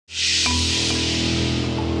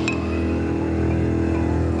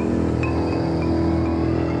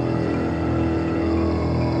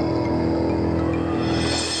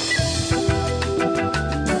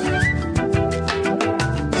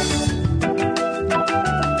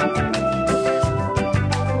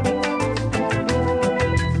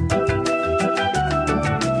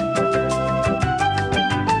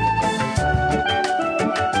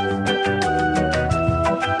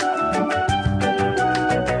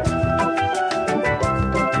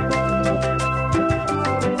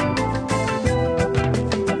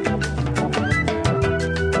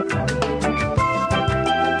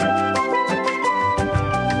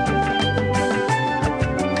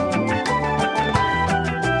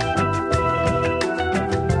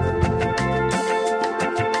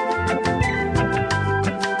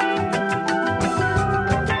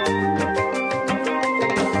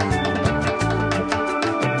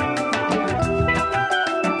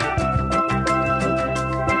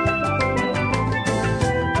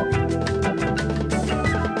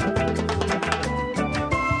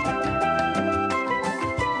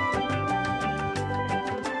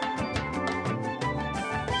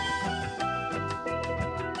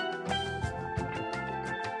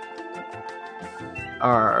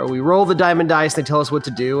we roll the diamond dice. They tell us what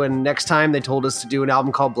to do, and next time they told us to do an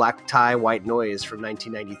album called Black Tie, White Noise from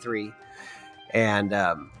 1993, and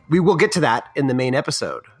we will get to that in the main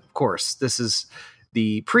episode. Of course, this is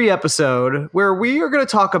the pre-episode where we are going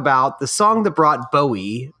to talk about the song that brought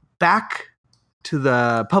Bowie back to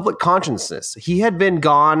the public consciousness. He had been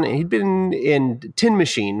gone. He'd been in Tin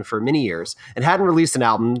Machine for many years and hadn't released an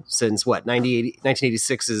album since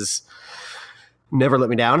 1986's Never Let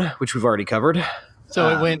Me Down, which we've already covered. So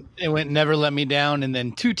it went Never Let Me Down, and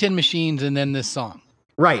then 2 Tin Machines, and then this song.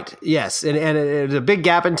 Right. Yes. And it was a big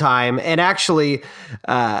gap in time. And actually,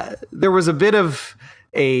 there was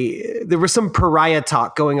some pariah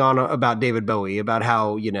talk going on about David Bowie, about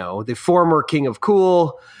how, the former king of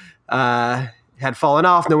cool had fallen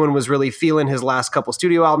off. No one was really feeling his last couple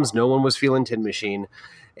studio albums. No one was feeling Tin Machine.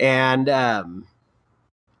 And I'm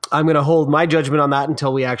going to hold my judgment on that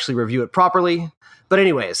until we actually review it properly. But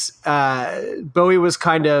anyways, Bowie was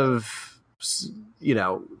kind of,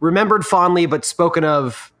 remembered fondly, but spoken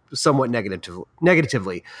of somewhat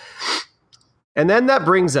negatively. And then that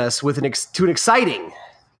brings us to an exciting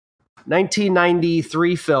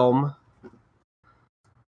 1993 film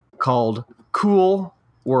called Cool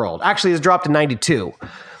World. Actually, it's dropped in 92,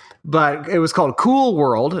 but it was called Cool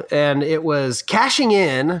World, and it was cashing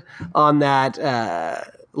in on that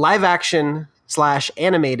live action /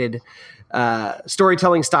 animated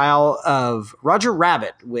storytelling style of Roger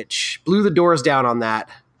Rabbit, which blew the doors down on that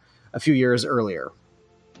a few years earlier.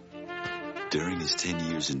 During his 10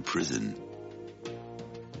 years in prison,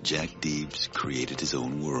 Jack Deebs created his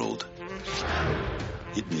own world.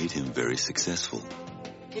 It made him very successful.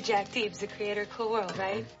 You're Jack Deebs, the creator of Cool World,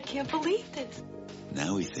 right? I can't believe this.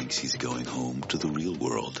 Now he thinks he's going home to the real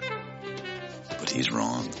world. But he's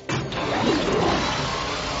wrong.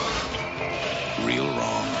 Real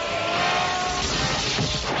wrong.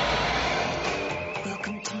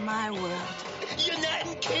 Welcome to my world. You're not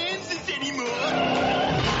in Kansas anymore.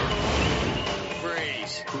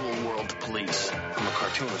 Freeze. Cool World Police. I'm a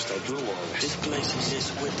cartoonist. I drew all this. This place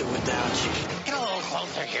exists with or without you. Get a little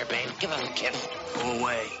closer here, babe. Give him a kiss. Go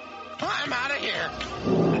away. I'm out of here.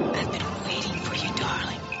 I've been waiting for you,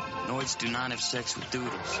 darling. Noids do not have sex with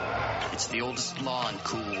doodles. It's the oldest law in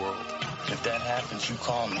Cool World. If that happens, you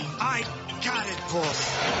call me. I got it, boss.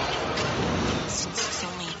 Since it's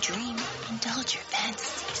only a dream, indulge your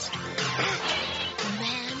fantasies. The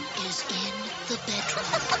man is in the bedroom.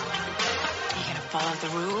 Are you gonna follow the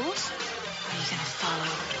rules? Or are you gonna follow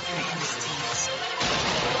your instincts?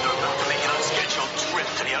 You're about to make an unscheduled trip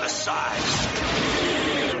to the other side.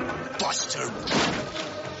 Buster.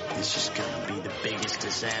 This is gonna be the biggest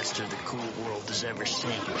disaster the Cool World has ever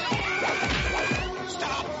seen.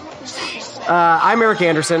 I'm Eric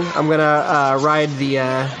Anderson. I'm gonna ride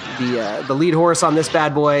the lead horse on this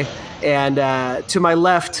bad boy, and to my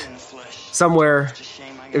left, somewhere,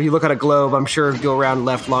 if you look at a globe, I'm sure if you go around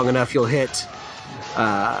left long enough, you'll hit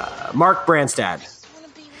Mark Branstad.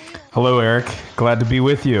 Hello, Eric. Glad to be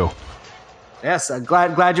with you. Yes,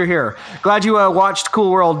 glad you're here. Glad you watched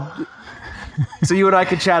Cool World, so you and I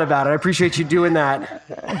could chat about it. I appreciate you doing that.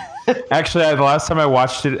 Actually, the last time I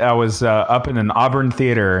watched it, I was up in an Auburn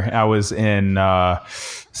theater. I was in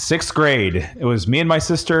 6th grade. It was me and my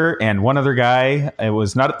sister and one other guy. It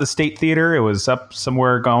was not at the State Theater. It was up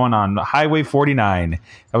somewhere going on Highway 49.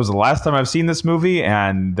 That was the last time I've seen this movie,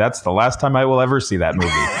 and that's the last time I will ever see that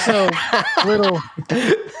movie. So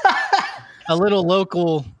a little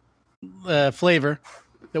local flavor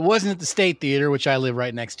that wasn't at the State Theater, which I live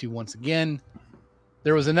right next to once again.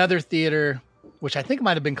 There was another theater, which I think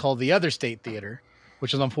might have been called the Other State Theater,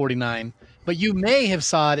 which was on 49. But you may have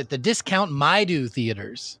saw it at the Discount Maidu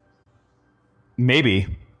theaters. Maybe.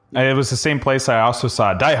 It was the same place I also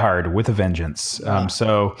saw Die Hard with a Vengeance.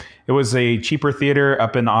 So it was a cheaper theater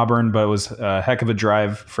up in Auburn, but it was a heck of a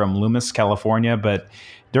drive from Loomis, California. But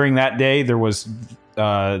during that day, there was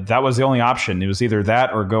that was the only option. It was either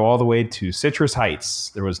that or go all the way to Citrus Heights.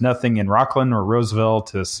 There was nothing in Rockland or Roseville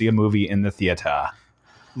to see a movie in the theater.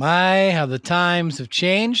 My, how the times have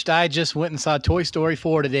changed. I just went and saw Toy Story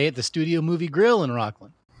 4 today at the Studio Movie Grill in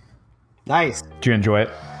Rockland. Nice. Did you enjoy it?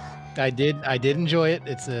 I did enjoy it.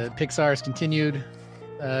 It's Pixar's continued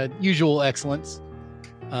usual excellence.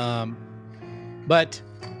 But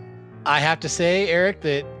I have to say, Eric,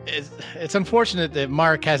 that it's unfortunate that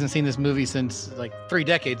Mark hasn't seen this movie since like 3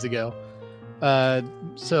 decades ago.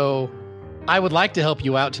 So I would like to help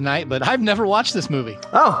you out tonight, but I've never watched this movie.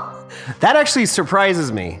 Oh, that actually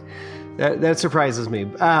surprises me. That surprises me.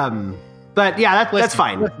 But yeah, that's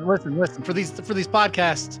fine. Listen. For these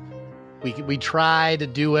podcasts, we try to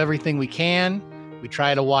do everything we can. We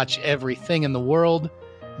try to watch everything in the world,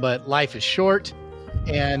 but life is short.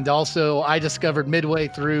 And also, I discovered midway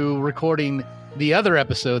through recording the other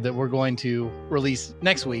episode that we're going to release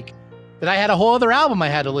next week that I had a whole other album I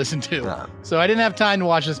had to listen to. So I didn't have time to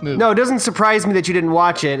watch this movie. No, it doesn't surprise me that you didn't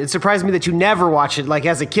watch it. It surprised me that you never watched it, like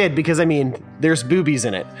as a kid, because I mean, there's boobies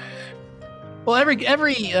in it. Well, every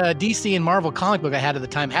DC and Marvel comic book I had at the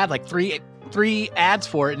time had like three ads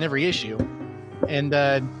for it in every issue, and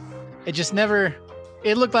it just never.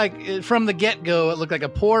 It looked like from the get-go, it looked like a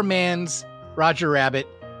poor man's Roger Rabbit,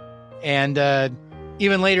 and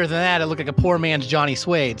even later than that, it looked like a poor man's Johnny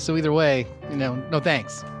Suede. So either way, no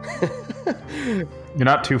thanks. You're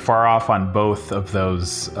not too far off on both of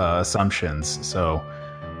those assumptions. So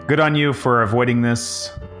good on you for avoiding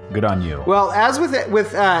this. Good on you. Well, as with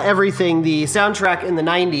everything, the soundtrack in the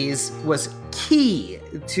 90s was key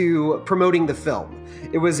to promoting the film.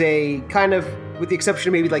 It was a kind of, with the exception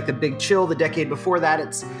of maybe like The Big Chill, the decade before that,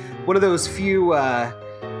 it's one of those few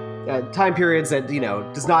time periods that,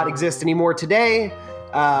 does not exist anymore today.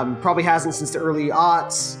 Probably hasn't since the early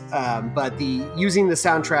aughts. But using the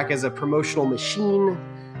soundtrack as a promotional machine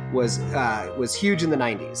was huge in the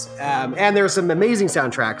 90s. And there are some amazing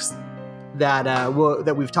soundtracks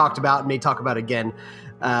that we've talked about and may talk about again.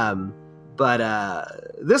 But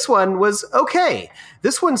this one was okay.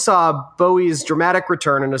 This one saw Bowie's dramatic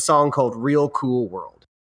return in a song called Real Cool World.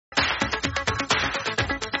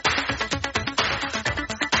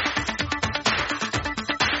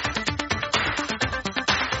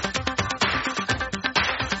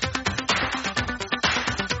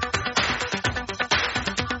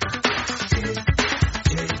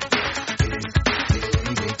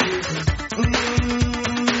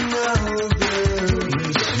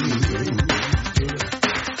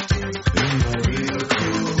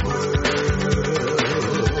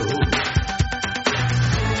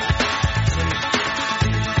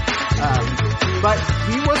 But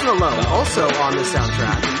he wasn't alone. Also on the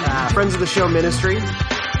soundtrack, Friends of the Show Ministry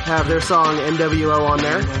have their song NWO on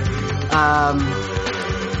there.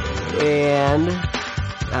 And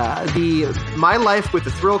the My Life with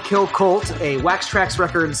the Thrill Kill Cult, a Wax Trax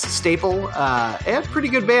Records staple, and pretty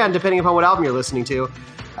good band depending upon what album you're listening to.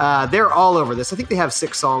 They're all over this. I think they have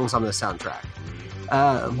 6 songs on the soundtrack.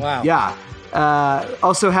 Wow. Yeah.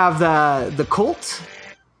 Also have the Cult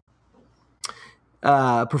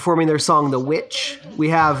performing their song The Witch. We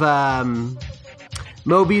have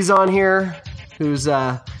Moby's on here, who's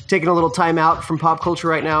taking a little time out from pop culture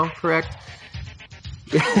right now, correct?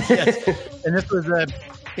 Yes. And this was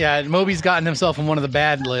Moby's gotten himself on one of the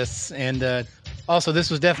bad lists, and also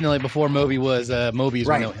this was definitely before Moby was Moby as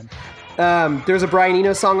we know him. There's a Brian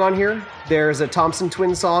Eno song on here. There's a Thompson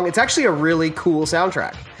Twins song. It's actually a really cool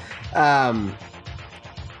soundtrack.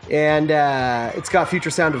 And it's got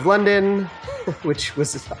Future Sound of London, which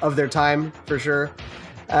was of their time for sure.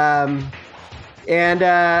 And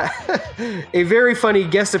a very funny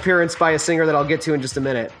guest appearance by a singer that I'll get to in just a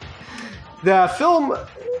minute. The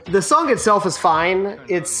song itself is fine.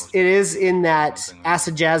 It is in that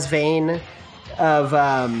acid jazz vein of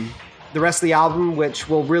the rest of the album, which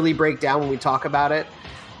we'll really break down when we talk about it.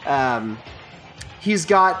 He's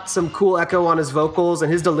got some cool echo on his vocals,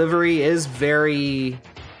 and his delivery is very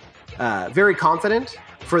confident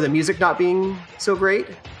for the music not being so great.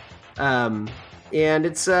 And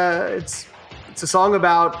it's a song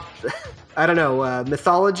about I don't know,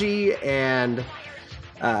 mythology and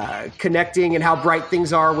connecting and how bright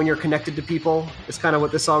things are when you're connected to people. It's kind of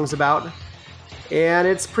what this song's about. And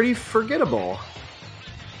it's pretty forgettable.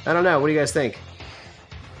 I don't know. What do you guys think?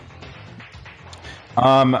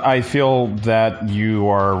 I feel that you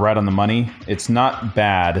are right on the money. It's not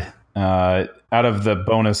bad. Out of the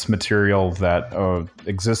bonus material that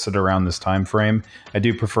existed around this time frame, I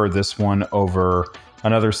do prefer this one over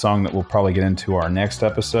another song that we'll probably get into our next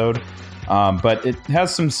episode. But it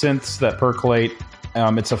has some synths that percolate.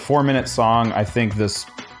 It's a 4-minute song. I think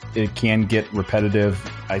it can get repetitive.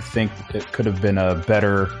 I think it could have been a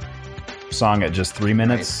better song at just 3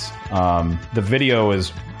 minutes. Right. The video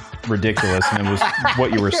is ridiculous, and it was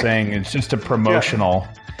what you were saying. It's just a promotional.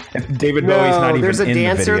 David Bowie's not even in the video. There's a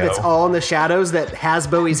dancer that's all in the shadows that has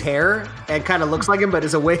Bowie's hair and kind of looks like him, but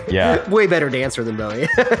is a way better dancer than Bowie.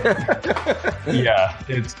 Yeah,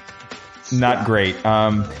 it's not great.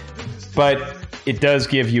 But it does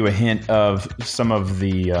give you a hint of some of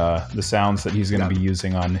the sounds that he's going to be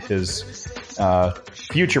using on his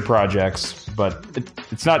future projects. But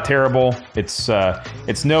it's not terrible. It's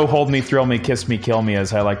no hold me, thrill me, kiss me, kill me,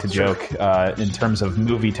 as I like to joke in terms of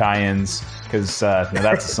movie tie-ins, because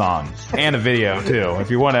that's a song and a video too.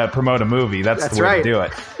 If you want to promote a movie, that's the way to do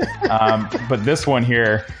it. But this one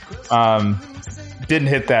here didn't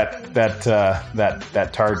hit that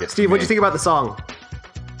target. Steve, what do you think about the song?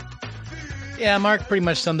 Yeah, Mark pretty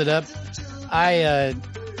much summed it up. I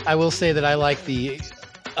will say that I like the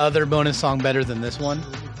other bonus song better than this one,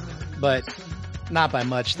 but not by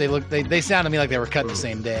much. They sound to me like they were cut the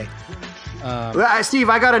same day. Steve,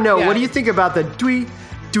 I gotta know, yeah. what do you think about the dwee,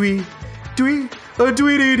 dwee, dwee, oh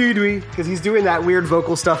dwee dwee dwee dwee? Because he's doing that weird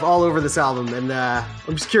vocal stuff all over this album, and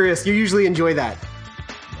I'm just curious. You usually enjoy that.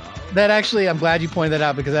 That actually, I'm glad you pointed that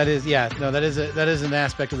out because that is an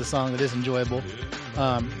aspect of the song that is enjoyable.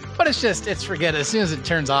 But it's forget it. As soon as it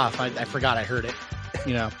turns off, I forgot I heard it.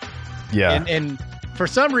 You know. Yeah. And for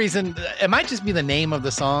some reason, it might just be the name of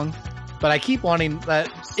the song, but I keep wanting that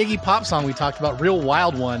Iggy Pop song we talked about, Real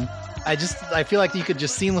Wild One. I feel like you could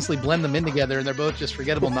just seamlessly blend them in together, and they're both just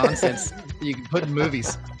forgettable nonsense that you can put in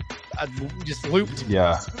movies. Just looped.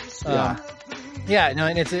 Yeah. No,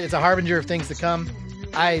 and it's a harbinger of things to come.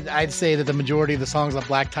 I'd say that the majority of the songs on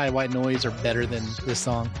Black Tie White Noise are better than this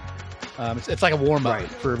song. It's like a warm up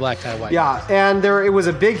for Black Tie White Noise. Yeah, and it was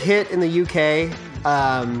a big hit in the UK.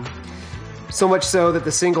 So much so that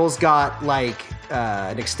the singles got like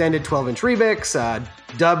an extended 12-inch remix,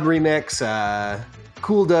 dub remix,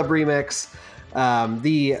 cool dub remix.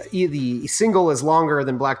 The single is longer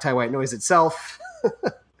than Black Tie White Noise itself.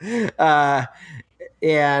 And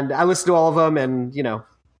I listened to all of them, and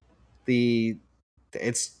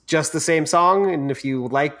it's just the same song. And if you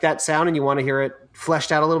like that sound and you want to hear it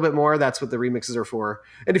fleshed out a little bit more, that's what the remixes are for.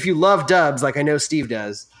 And if you love dubs, like I know Steve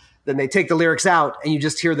does, then they take the lyrics out and you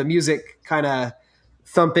just hear the music kind of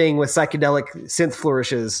thumping with psychedelic synth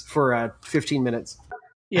flourishes for 15 minutes.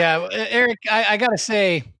 Yeah, Eric, I gotta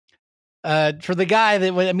say, for the guy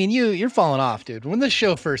you're falling off, dude. When this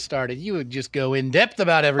show first started, you would just go in depth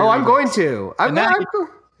about every. Oh, I'm going to. I'm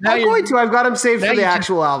going to. I've got them saved for the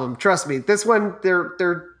actual album. Trust me. This one,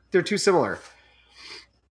 they're too similar.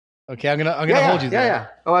 Okay, I'm gonna hold you there. Yeah.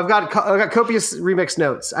 Oh, I've got copious remix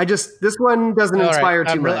notes. This one doesn't inspire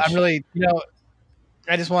too much. I'm really,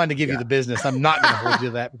 I just wanted to give you the business. I'm not going to hold you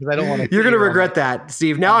to that because I don't want to. You're going to regret that,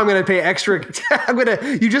 Steve. Now I'm going to pay extra.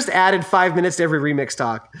 You just added 5 minutes to every remix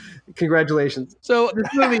talk. Congratulations. So this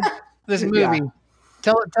movie, yeah.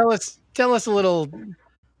 Tell us a little.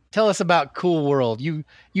 Tell us about Cool World. You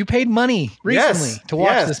paid money recently to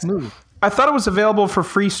watch this movie. I thought it was available for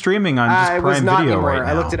free streaming on just Prime Video anymore. right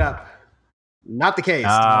now. I looked it up. Not the case.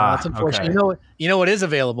 That's unfortunate. Okay. You know what is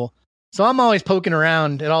available? So I'm always poking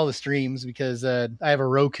around at all the streams because I have a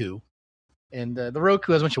Roku, and the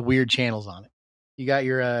Roku has a bunch of weird channels on it. You got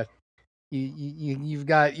your you've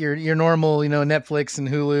got your normal Netflix and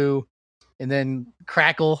Hulu, and then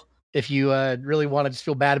Crackle if you really want to just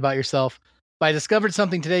feel bad about yourself. But I discovered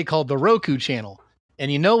something today called the Roku channel.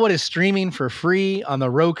 And you know what is streaming for free on the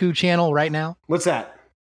Roku channel right now? What's that?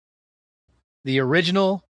 The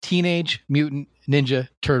original Teenage Mutant Ninja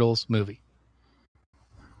Turtles movie.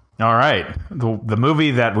 All right. The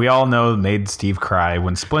movie that we all know made Steve cry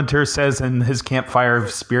when Splinter says in his campfire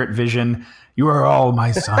spirit vision, "You are all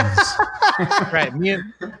my sons." Right. Me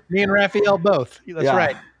and Raphael both. That's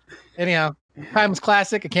right. Anyhow, timeless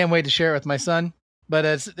classic. I can't wait to share it with my son. But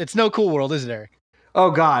it's no Cool World, is it, Eric?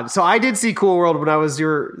 Oh, God. So I did see Cool World when I was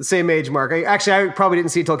your same age, Mark. I probably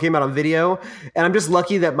didn't see it until it came out on video. And I'm just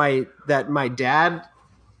lucky that my dad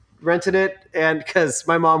rented it, and because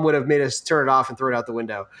my mom would have made us turn it off and throw it out the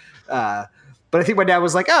window. But I think my dad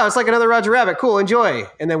was like, "Oh, it's like another Roger Rabbit. Cool, enjoy."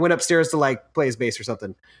 And then went upstairs to like play his bass or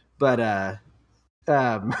something. But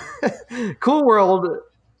Cool World...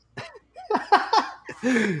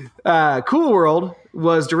 Cool World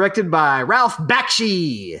was directed by Ralph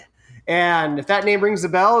Bakshi. And if that name rings a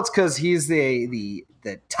bell, it's because he's the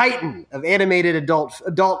titan of animated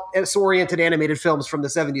adult-oriented animated films from the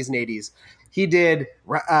 70s and 80s. He did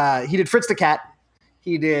Fritz the Cat.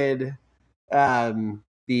 He did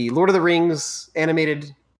the Lord of the Rings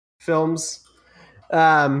animated films.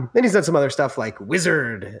 And he's done some other stuff like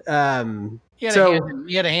Wizard. He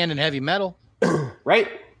had a hand in heavy metal. Right?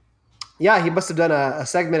 Yeah, he must have done a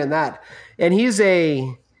segment in that. And he's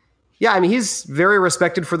very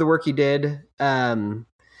respected for the work he did. And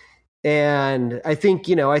I think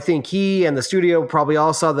he and the studio probably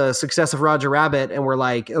all saw the success of Roger Rabbit and were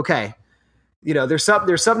like, okay, there's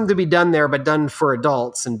something to be done there, but done for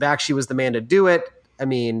adults. And Bakshi was the man to do it. I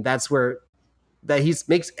mean, that's where he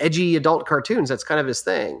makes edgy adult cartoons. That's kind of his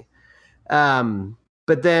thing.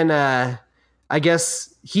 But then I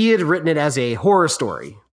guess he had written it as a horror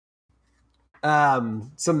story.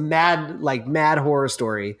 Some mad horror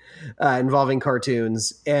story involving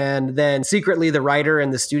cartoons, and then secretly the writer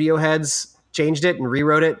and the studio heads changed it and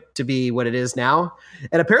rewrote it to be what it is now.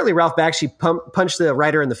 And apparently Ralph Bakshi punched the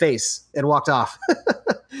writer in the face and walked off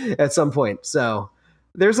at some point. So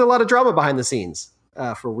there's a lot of drama behind the scenes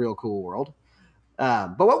for Real Cool World.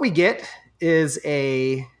 But what we get is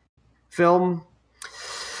a film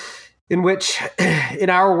in which, in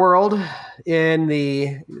our world, in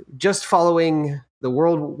the just following the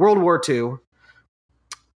World War II,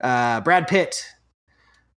 Brad Pitt,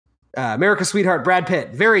 America's sweetheart Brad Pitt,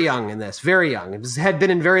 very young in this, very young. Had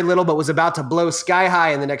been in very little, but was about to blow sky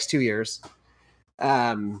high in the next 2 years.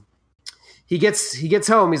 He gets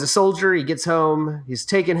home. He's a soldier. He gets home. He's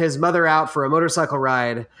taken his mother out for a motorcycle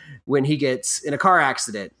ride when he gets in a car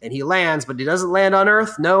accident, and he lands, but he doesn't land on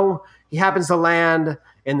Earth. No, he happens to land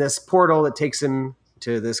in this portal that takes him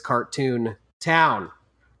to this cartoon town,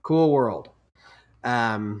 Cool World,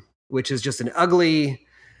 which is just an ugly,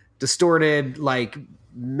 distorted, like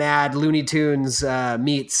mad Looney Tunes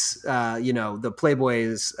meets, the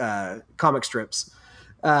Playboy's comic strips.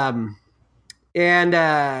 Meanwhile,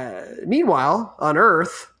 on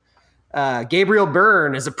Earth, Gabriel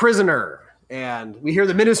Byrne is a prisoner, and we hear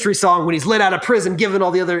the Ministry song when he's let out of prison, giving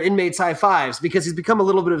all the other inmates high fives because he's become a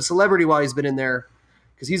little bit of a celebrity while he's been in there,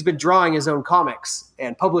 because he's been drawing his own comics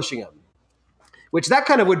and publishing them, which that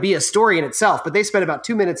kind of would be a story in itself. But they spent about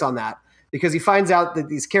 2 minutes on that because he finds out that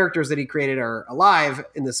these characters that he created are alive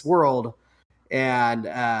in this world, and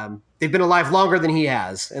they've been alive longer than he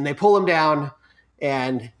has, and they pull him down,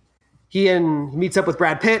 and he meets up with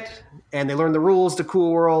Brad Pitt, and they learn the rules to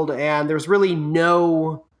Cool World, and there's really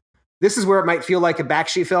no... This is where it might feel like a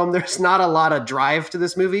Bakshi film. There's not a lot of drive to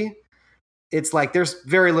this movie. It's like there's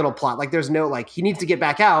very little plot. Like there's no, like, he needs to get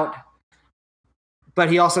back out, but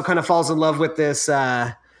he also kind of falls in love with this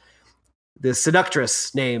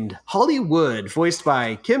seductress named Hollywood, voiced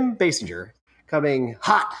by Kim Basinger, coming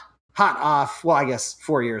hot off, well, I guess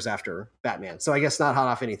 4 years after Batman. So I guess not hot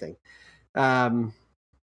off anything. And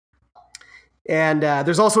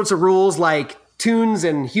there's all sorts of rules, like toons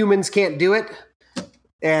and humans can't do it.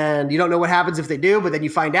 And you don't know what happens if they do, but then you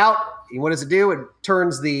find out. And what does it do? It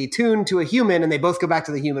turns the toon to a human, and they both go back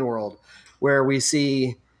to the human world, where we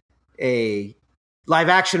see a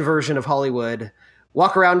live-action version of Hollywood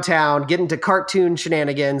walk around town, get into cartoon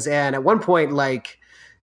shenanigans, and at one point, like,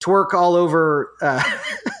 twerk all over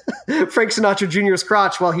Frank Sinatra Jr.'s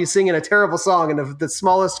crotch while he's singing a terrible song in the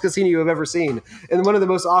smallest casino you've ever seen, and one of the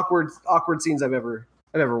most awkward scenes I've ever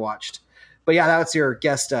watched. But yeah, that's your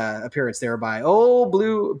guest appearance there by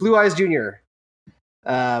Blue Eyes Jr.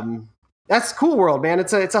 That's Cool World, man.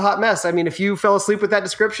 It's a hot mess. I mean, if you fell asleep with that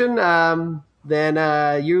description,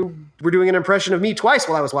 then you were doing an impression of me twice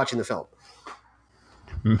while I was watching the film.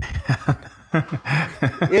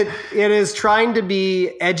 It is trying to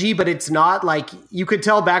be edgy, but it's not. Like, you could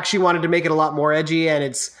tell Bakshi wanted to make it a lot more edgy, and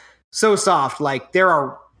it's so soft. Like,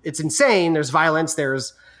 it's insane. There's violence.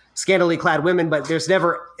 There's scantily clad women, but it's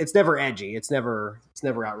never edgy. It's never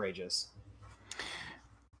outrageous.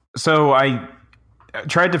 So I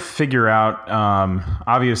tried to figure out,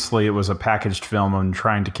 obviously it was a packaged film and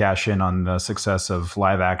trying to cash in on the success of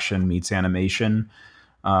live action meets animation.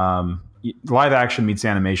 Live action meets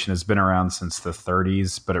animation has been around since the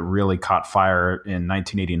 30s, but it really caught fire in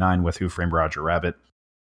 1989 with Who Framed Roger Rabbit.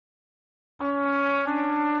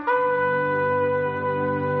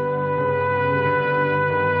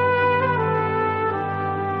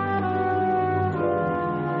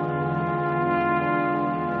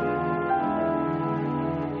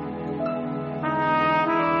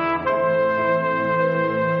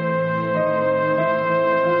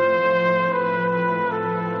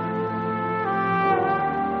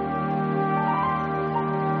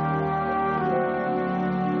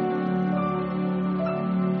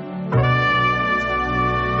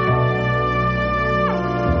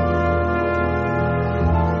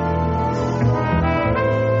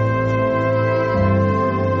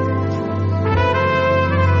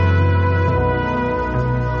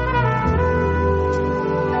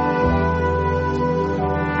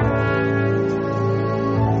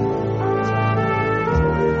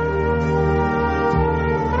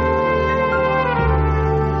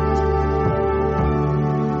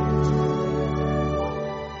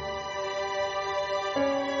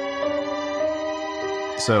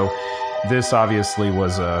 So this obviously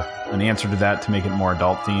was an answer to that, to make it more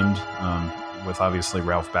adult themed, with obviously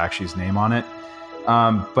Ralph Bakshi's name on it.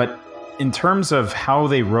 But in terms of how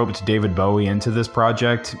they roped David Bowie into this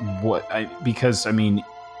project, because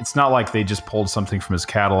it's not like they just pulled something from his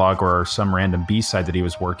catalog or some random B-side that he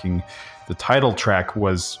was working. The title track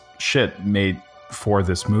was made for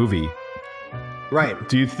this movie. Right.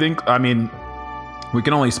 Do you think, we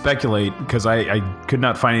can only speculate, because I could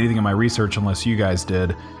not find anything in my research, unless you guys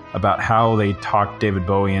did, about how they talked David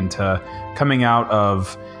Bowie into coming out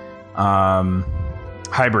of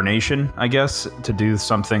hibernation, I guess, to do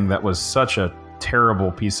something that was such a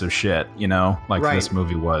terrible piece of shit, you know, like Right. this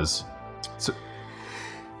movie was. So,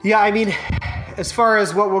 Yeah, I mean, as far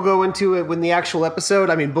as what we'll go into it when the actual episode,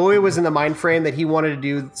 I mean, Bowie was in the mind frame that he wanted to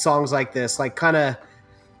do songs like this, like kind of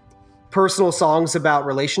personal songs about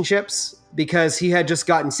relationships, because he had just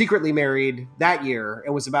gotten secretly married that year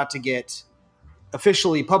and was about to get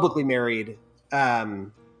officially publicly married.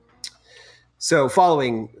 So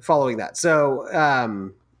following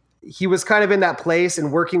that, he was kind of in that place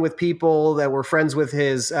and working with people that were friends with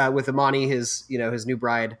his with Imani, his new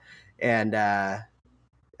bride, and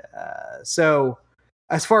so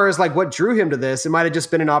as far as like what drew him to this, it might have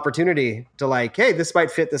just been an opportunity to like, hey, this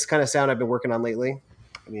might fit this kind of sound I've been working on lately.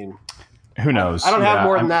 I mean, who knows? I don't have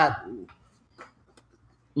more than that.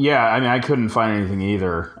 Yeah, I mean, I couldn't find anything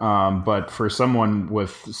either. But for someone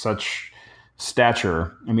with such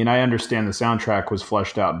stature, I mean, I understand the soundtrack was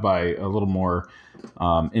fleshed out by a little more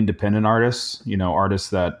independent artists, you know, artists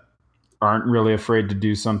that aren't really afraid to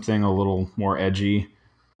do something a little more edgy,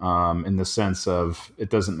 in the sense of it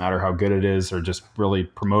doesn't matter how good it is, or just really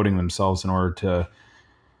promoting themselves in order to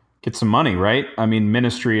get some money, right? I mean,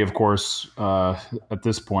 Ministry, of course, at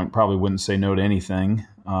this point probably wouldn't say no to anything.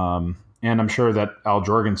 And I'm sure that Al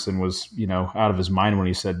Jorgensen was, you know, out of his mind when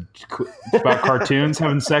he said about cartoons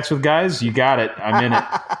having sex with guys. You got it. I'm in it.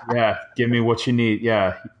 Yeah. Give me what you need.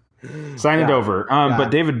 Yeah. Sign it over. But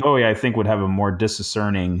David Bowie, I think, would have a more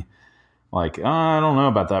discerning, like, I don't know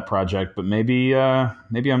about that project, but maybe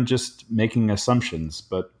I'm just making assumptions.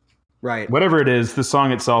 But Right. whatever it is, the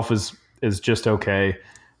song itself is just okay.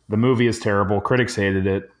 The movie is terrible. Critics hated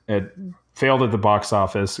it. It failed at the box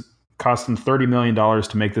office. Cost them $30 million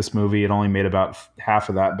to make this movie. It only made about half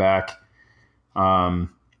of that back. And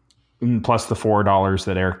plus the $4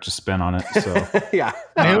 that Eric just spent on it. So Yeah.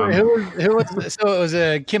 Who was so it was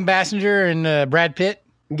Kim Basinger and Brad Pitt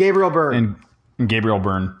Gabriel Byrne. and Gabriel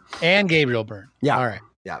Byrne. and Gabriel Byrne. Yeah. All right.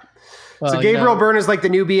 Yeah. Well, So Gabriel Byrne is like the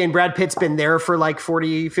newbie, and Brad Pitt's been there for like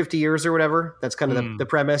 40, 50 years or whatever. That's kind of the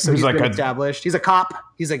premise. So He's he's like been a- established. He's a cop.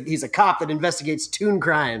 He's a cop that investigates toon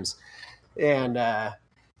crimes. And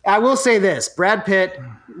I will say this: Brad Pitt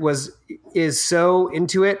is so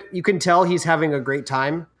into it. You can tell he's having a great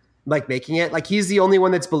time, like making it. Like he's the only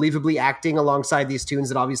one that's believably acting alongside these tunes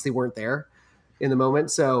that obviously weren't there in the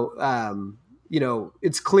moment. So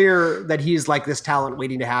it's clear that he's like this talent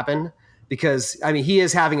waiting to happen. Because I mean, he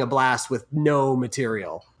is having a blast with no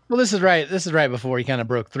material. Well, this is right. This is right before he kind of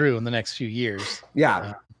broke through in the next few years.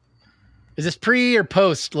 Yeah, Is this pre or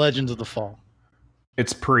post Legends of the Fall?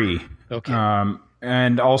 It's pre. Okay.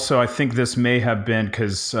 And also, I think this may have been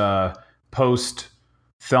because post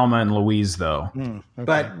Thelma and Louise, though. Okay.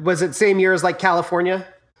 but was it same year as like California,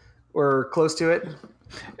 or close to it?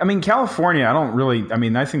 I mean, California,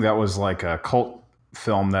 I think that was like a cult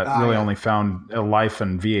film that really only found a life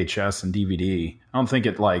in VHS and DVD. I don't think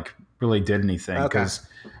it like really did anything because,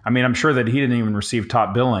 I'm sure that he didn't even receive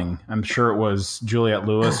top billing. I'm sure it was Juliette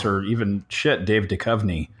Lewis or even Dave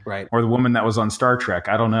Duchovny, Right. or the woman that was on Star Trek.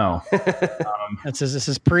 I don't know. This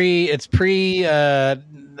is pre. It's pre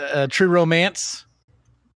True Romance.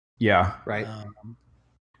 Yeah. Right.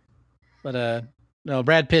 But no,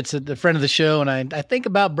 Brad Pitt's a friend of the show, and I think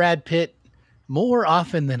about Brad Pitt more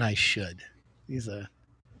often than I should. He's a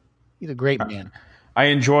great man. I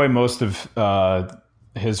enjoy most of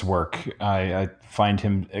his work. I find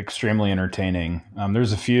him extremely entertaining.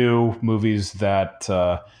 There's a few movies that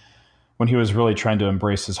when he was really trying to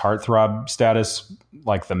embrace his heartthrob status,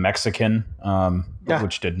 like The Mexican,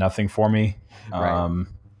 which did nothing for me. Right.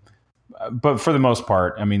 But for the most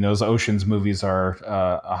part, I mean, those Oceans movies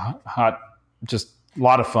are just a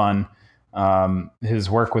lot of fun. His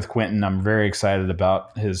work with Quentin, I'm very excited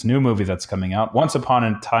about his new movie that's coming out, Once Upon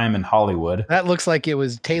a Time in Hollywood. That looks like it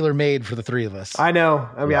was tailor made for the three of us. I know.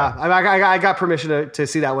 I got permission to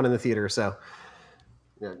see that one in the theater. So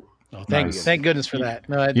Oh, thank goodness for that.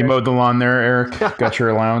 No, You mowed the lawn there, Eric. Got your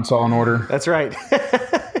allowance all in order. that's right.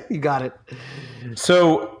 You got it.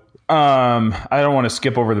 So I don't want to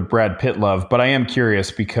skip over the Brad Pitt love, but I am curious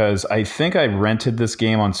because I think I rented this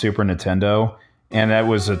game on Super Nintendo. And that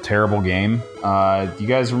was a terrible game. You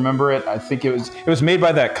guys remember it? I think it was made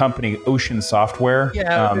by that company, Ocean Software.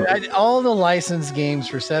 Yeah, all the licensed games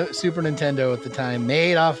for Super Nintendo at the time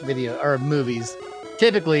made off video or movies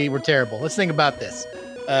typically were terrible. Let's think about this.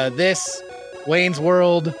 Wayne's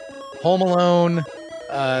World, Home Alone,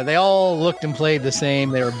 they all looked and played the same.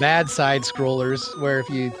 They were bad side scrollers where if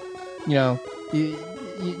you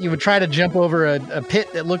would try to jump over a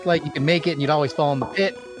pit that looked like you could make it and you'd always fall in the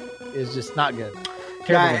pit. Is just not good.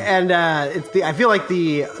 Terrible game. And I feel like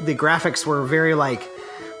the graphics were very like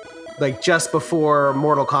just before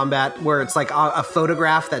Mortal Kombat, where it's like a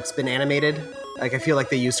photograph that's been animated. Like I feel like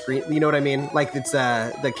they use screen. You know what I mean? Like it's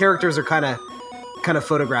the characters are kind of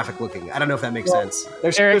photographic looking. I don't know if that makes sense.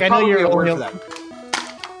 Eric, I know probably you're a word only, for that.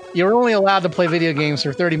 you were only allowed to play video games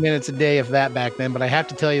for 30 minutes a day, if that, back then. But I have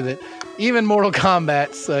to tell you that even Mortal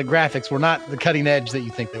Kombat's graphics were not the cutting edge that you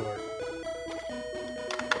think they were.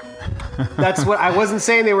 That's what I wasn't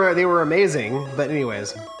saying. They were amazing, but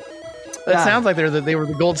anyways, That sounds like they were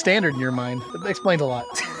the gold standard in your mind. That explains a lot.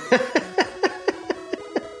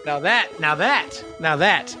 Now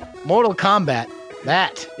that Mortal Kombat,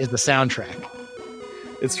 that is the soundtrack.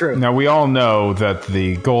 it's true. Now, we all know that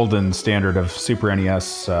the golden standard of Super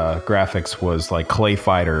NES graphics was like Clay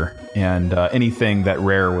Fighter and anything that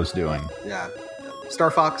Rare was doing. Yeah,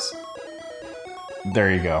 Star Fox.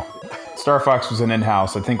 There you go. Star Fox was an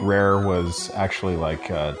in-house. I think Rare was actually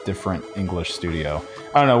like a different English studio.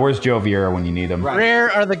 I don't know. Where's Joe Vieira when you need him? Right.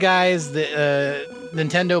 Rare are the guys that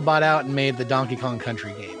Nintendo bought out and made the Donkey Kong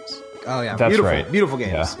Country games. Oh yeah, That's beautiful, right. beautiful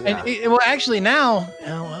games. And well, actually now,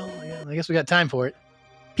 I guess we got time for it.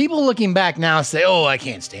 People looking back now say, "Oh, I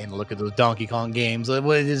can't stand to look at those Donkey Kong games.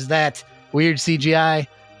 What is that weird CGI?"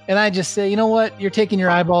 And I just say, you know what? You're taking your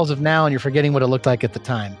eyeballs of now and you're forgetting what it looked like at the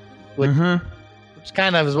time. Which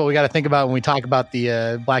kind of is what we got to think about when we talk about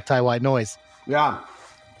the Black Tie White Noise. Yeah.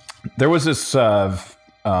 There was this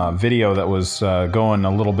video that was going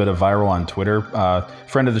a little bit of viral on Twitter.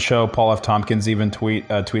 Friend of the show, Paul F. Tompkins, even tweeted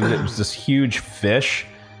it. It was this huge fish.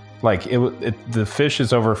 Like the fish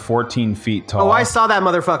is over 14 feet tall. Oh, I saw that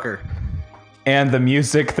motherfucker. And the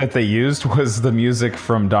music that they used was the music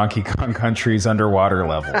from Donkey Kong Country's underwater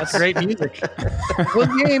level. That's great music.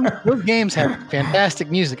 Those games have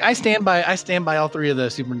fantastic music. I stand by all three of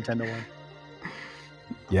the Super Nintendo ones.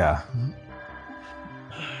 Yeah.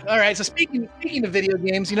 All right. So speaking of video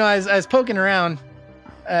games, I was poking around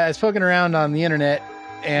on the internet,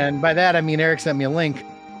 and by that I mean Eric sent me a link,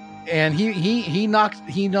 and he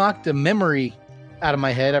knocked a memory out of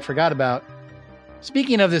my head. I forgot about.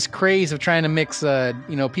 Speaking of this craze of trying to mix,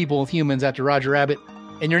 people with humans after Roger Rabbit,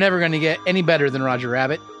 and you're never going to get any better than Roger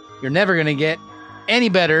Rabbit. You're never going to get any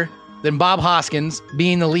better than Bob Hoskins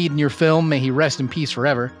being the lead in your film. May he rest in peace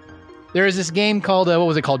forever. There is this game called, what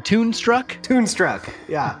was it called? Toonstruck? Toonstruck.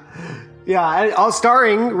 Yeah. Yeah. All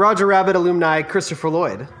starring Roger Rabbit alumni Christopher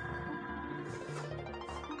Lloyd.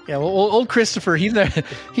 Yeah, well, old Christopher, he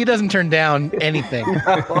doesn't turn down anything.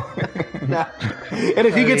 No. And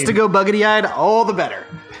if he gets to go buggety-eyed, all the better.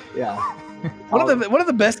 Yeah. One of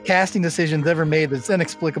the best casting decisions ever made that's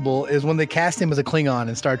inexplicable is when they cast him as a Klingon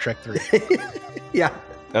in Star Trek 3. Yeah.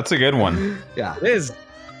 That's a good one. Yeah. It is.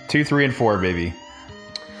 2, 3, and 4, baby.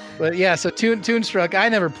 But yeah, so Toonstruck, I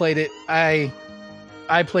never played it.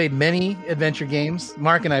 I played many adventure games.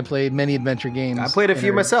 Mark and I played many adventure games. I played a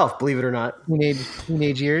few myself, believe it or not.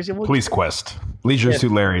 Teenage years. Police Quest, Leisure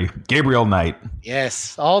Suit Larry, Gabriel Knight.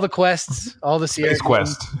 Yes, all the quests, all the Sierra Space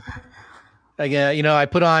Quest. Again, I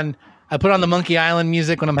put on the Monkey Island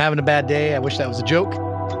music when I'm having a bad day. I wish that was a joke.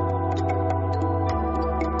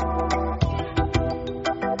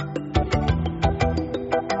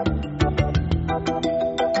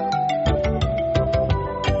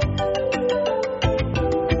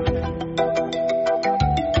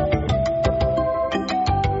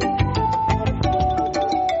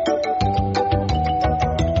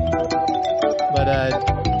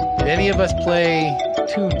 Did any of us play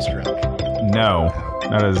Toonstruck? No,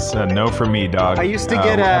 that is a no for me, dog. I used to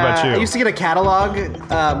get how about you? I used to get a catalog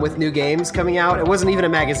with new games coming out. It wasn't even a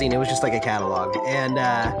magazine; it was just like a catalog, and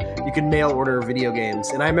you could mail order video games.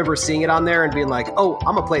 And I remember seeing it on there and being like, "Oh,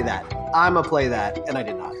 I'm gonna play that. I'm gonna play that," and I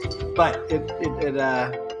did not. But it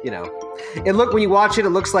look when you watch it,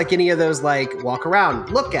 it looks like any of those like walk around,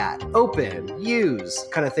 look at, open, use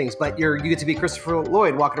kind of things. But you get to be Christopher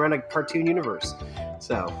Lloyd walking around a cartoon universe.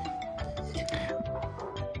 So.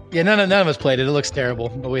 Yeah, none of us played it. It looks terrible,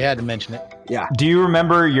 but we had to mention it. Yeah. Do you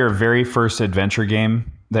remember your very first adventure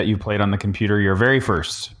game that you played on the computer? Your very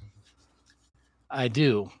first? I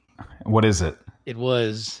do. What is it? It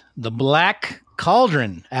was the Black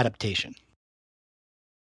Cauldron adaptation.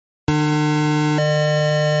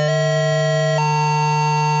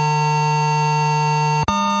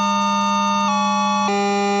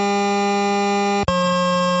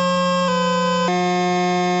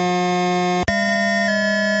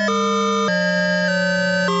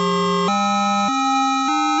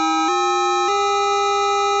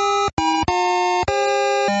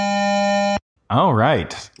 All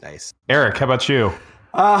right. Nice. Eric, how about you?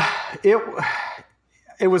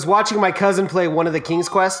 It was watching my cousin play one of the King's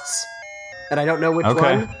Quests, and I don't know which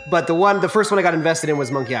one, but the first one I got invested in was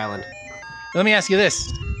Monkey Island. Let me ask you this.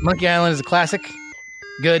 Monkey Island is a classic.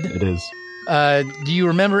 Good. It is. Do you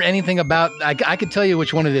remember anything about? I could tell you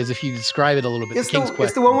which one it is if you describe it a little bit. It's King's Quest.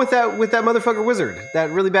 It's the one with that motherfucker wizard, that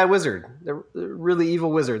really bad wizard, the really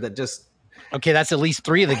evil wizard that just. Okay, that's at least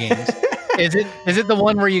 3 of the games. Is it the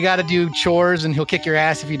one where you got to do chores and he'll kick your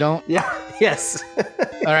ass if you don't? Yeah. Yes.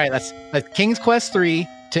 All right, that's King's Quest 3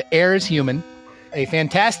 to Air is Human, a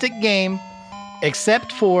fantastic game,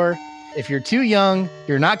 except for if you're too young,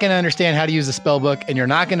 you're not going to understand how to use the spell book, and you're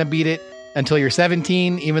not going to beat it until you're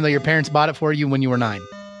 17, even though your parents bought it for you when you were 9.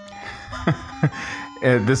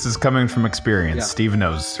 This is coming from experience. Yeah. Steve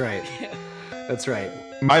knows. That's right. That's right.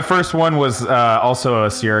 My first one was also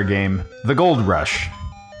a Sierra game, The Gold Rush.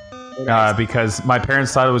 Because my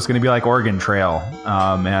parents thought it was going to be like Oregon Trail,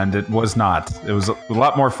 and it was not. It was a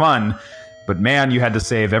lot more fun, but man, you had to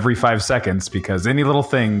save every 5 seconds because any little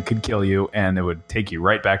thing could kill you, and it would take you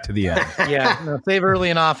right back to the end. Yeah, save early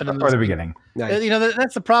and often. Or the beginning. Nice. You know,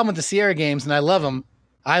 that's the problem with the Sierra games, and I love them.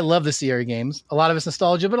 I love the Sierra games. A lot of it's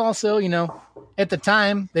nostalgia, but also, you know, at the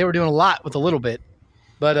time, they were doing a lot with a little bit.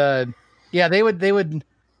 But, yeah, they would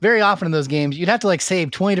very often in those games, you'd have to, like, save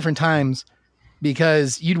 20 different times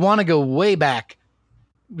because you'd want to go way back,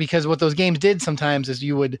 because what those games did sometimes is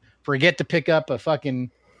you would forget to pick up a fucking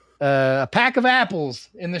a pack of apples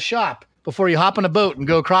in the shop before you hop on a boat and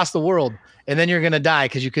go across the world, and then you're going to die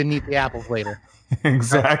because you couldn't eat the apples later.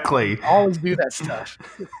 Exactly. Always do that stuff.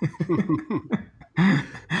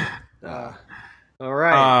 All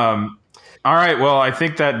right. All right. Well, I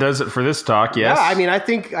think that does it for this talk. Yes. Yeah, I mean, I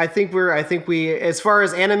think we, as far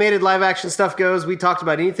as animated live action stuff goes, we talked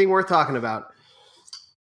about anything worth talking about.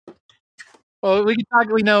 Well, we could talk.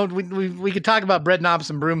 We could talk about bread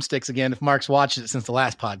knobs and broomsticks again if Mark's watched it since the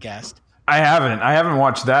last podcast. I haven't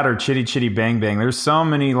watched that or Chitty Chitty Bang Bang. There's so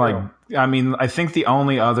many I mean, I think the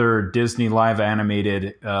only other Disney live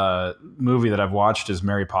animated movie that I've watched is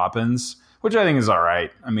Mary Poppins, which I think is all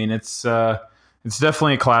right. I mean, it's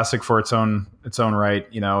definitely a classic for its own right.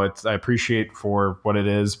 You know, I appreciate for what it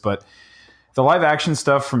is, but the live action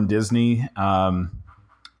stuff from Disney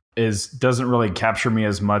doesn't really capture me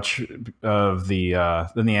as much of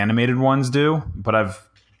than the animated ones do. But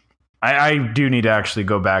I do need to actually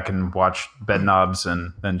go back and watch Bedknobs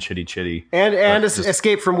and then Chitty Chitty and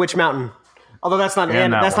Escape from Witch Mountain. Although that's not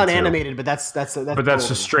animated, but that's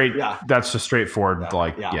just straight. Yeah. That's just straightforward.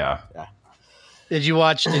 Yeah. Did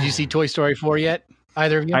you see Toy Story 4 yet?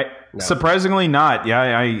 Either of you? No. Surprisingly not.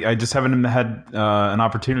 Yeah, I just haven't had an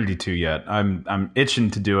opportunity to yet. I'm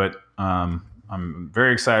itching to do it. I'm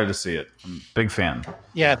very excited to see it. I'm a big fan.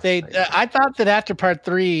 Yeah, I thought that after part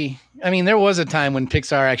 3, I mean, there was a time when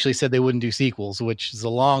Pixar actually said they wouldn't do sequels, which is a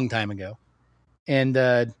long time ago. And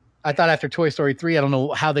I thought after Toy Story 3, I don't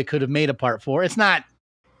know how they could have made a part 4. It's not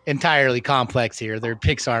entirely complex here. They're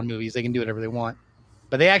Pixar movies. They can do whatever they want.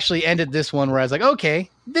 But they actually ended this one where I was like, okay,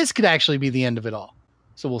 this could actually be the end of it all.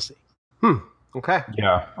 So we'll see. Okay.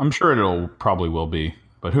 Yeah, I'm sure it'll probably will be.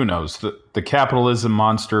 But who knows? The capitalism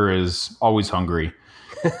monster is always hungry.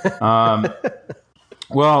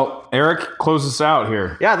 Well, Eric, close us out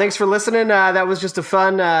here. Yeah, thanks for listening. That was just a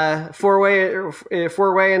fun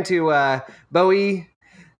four-way into Bowie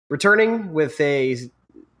returning with a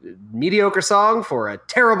mediocre song for a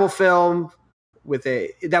terrible film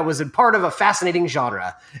that was a part of a fascinating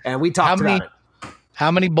genre, and we talked about it.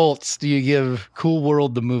 How many bolts do you give Cool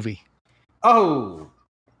World the movie? Oh,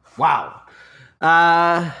 wow.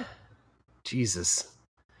 Jesus.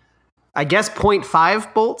 I guess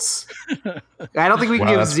 0.5 bolts. I don't think we can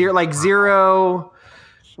give zero.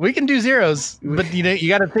 We can do zeros, but you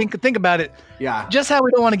got to think about it. Yeah. Just how we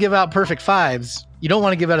don't want to give out perfect 5s. You don't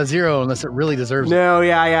want to give out a 0 unless it really deserves it. No,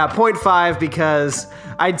 yeah. 0.5 because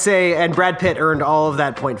I'd say, and Brad Pitt earned all of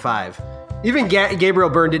that 0.5. Even Gabriel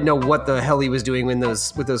Byrne didn't know what the hell he was doing with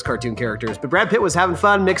those cartoon characters, but Brad Pitt was having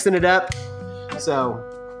fun mixing it up. So.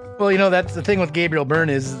 Well, that's the thing with Gabriel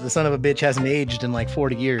Byrne is the son of a bitch hasn't aged in like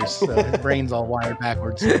 40 years, so his brain's all wired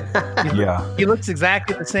backwards. He looks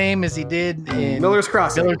exactly the same as he did in Miller's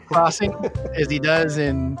Crossing, as he does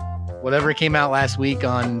in whatever came out last week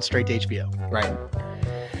on straight to HBO. Right.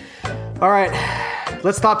 All right.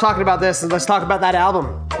 Let's stop talking about this and let's talk about that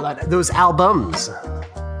album. Those albums.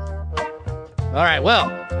 All right.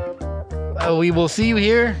 Well, we will see you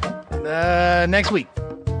here next week.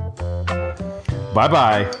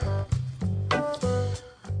 Bye-bye.